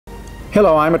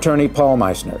Hello, I'm attorney Paul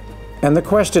Meissner, and the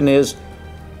question is,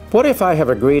 what if I have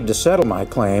agreed to settle my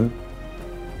claim,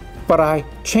 but I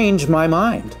change my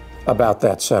mind about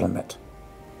that settlement?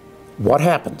 What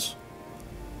happens?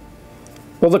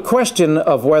 Well, the question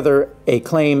of whether a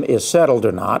claim is settled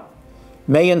or not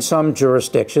may in some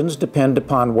jurisdictions depend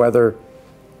upon whether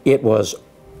it was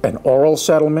an oral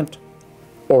settlement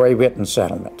or a written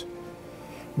settlement.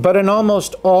 But in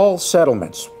almost all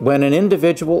settlements, when an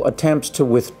individual attempts to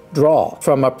withdraw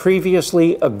from a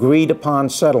previously agreed upon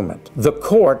settlement, the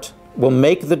court will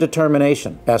make the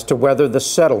determination as to whether the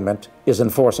settlement is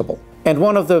enforceable. And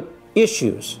one of the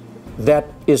issues that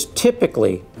is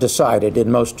typically decided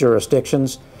in most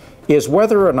jurisdictions is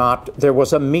whether or not there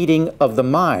was a meeting of the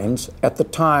minds at the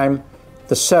time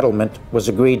the settlement was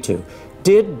agreed to.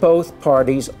 Did both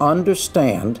parties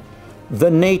understand the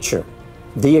nature,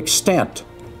 the extent,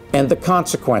 and the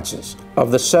consequences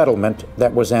of the settlement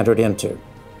that was entered into?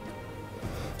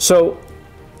 So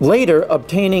later,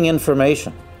 obtaining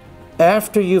information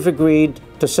after you've agreed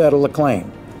to settle a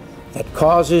claim that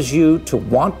causes you to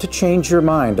want to change your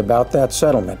mind about that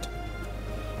settlement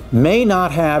may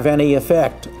not have any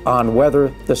effect on whether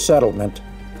the settlement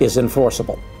is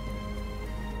enforceable.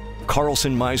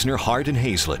 Carlson, Meissner, Hart &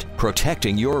 Hayslett,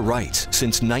 protecting your rights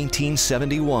since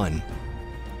 1971.